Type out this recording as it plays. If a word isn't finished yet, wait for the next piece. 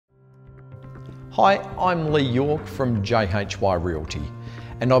Hi, I'm Lee York from JHY Realty,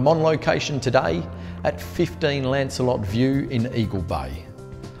 and I'm on location today at 15 Lancelot View in Eagle Bay,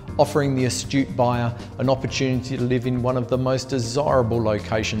 offering the astute buyer an opportunity to live in one of the most desirable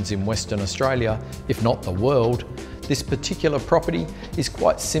locations in Western Australia, if not the world. This particular property is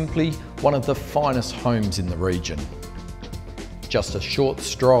quite simply one of the finest homes in the region. Just a short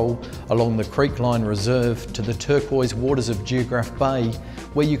stroll along the Creekline Reserve to the turquoise waters of Geograph Bay,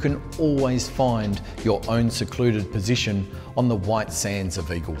 where you can always find your own secluded position on the white sands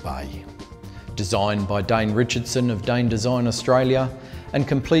of Eagle Bay. Designed by Dane Richardson of Dane Design Australia and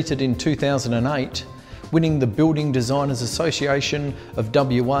completed in 2008, winning the Building Designers Association of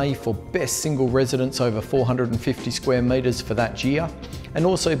WA for Best Single Residence over 450 square metres for that year, and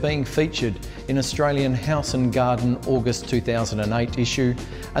also being featured in Australian House and Garden August 2008 issue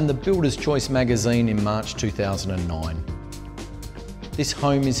and the Builder's Choice magazine in March 2009. This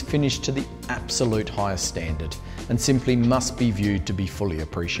home is finished to the absolute highest standard and simply must be viewed to be fully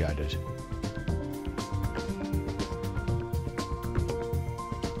appreciated.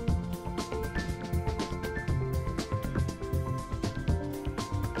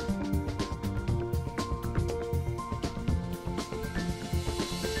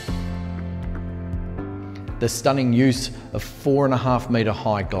 The stunning use of 4.5 metre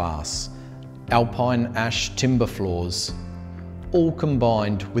high glass, alpine ash timber floors, all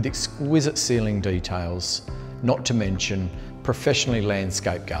combined with exquisite ceiling details, not to mention professionally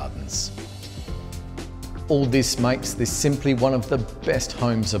landscaped gardens. All this makes this simply one of the best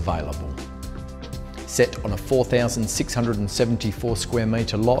homes available. Set on a 4,674 square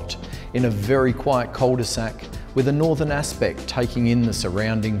metre lot in a very quiet cul-de-sac with a northern aspect taking in the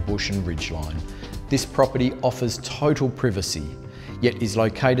surrounding bush and ridgeline. This property offers total privacy, yet is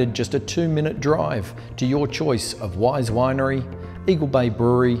located just a 2-minute drive to your choice of Wise Winery, Eagle Bay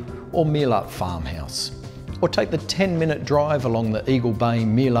Brewery or Meelup Farmhouse. Or take the 10-minute drive along the Eagle Bay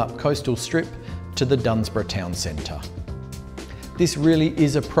Meelup coastal strip to the Dunsborough town centre. This really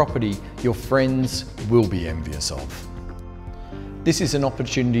is a property your friends will be envious of. This is an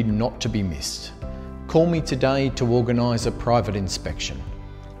opportunity not to be missed. Call me today to organise a private inspection.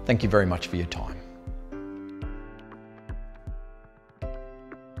 Thank you very much for your time.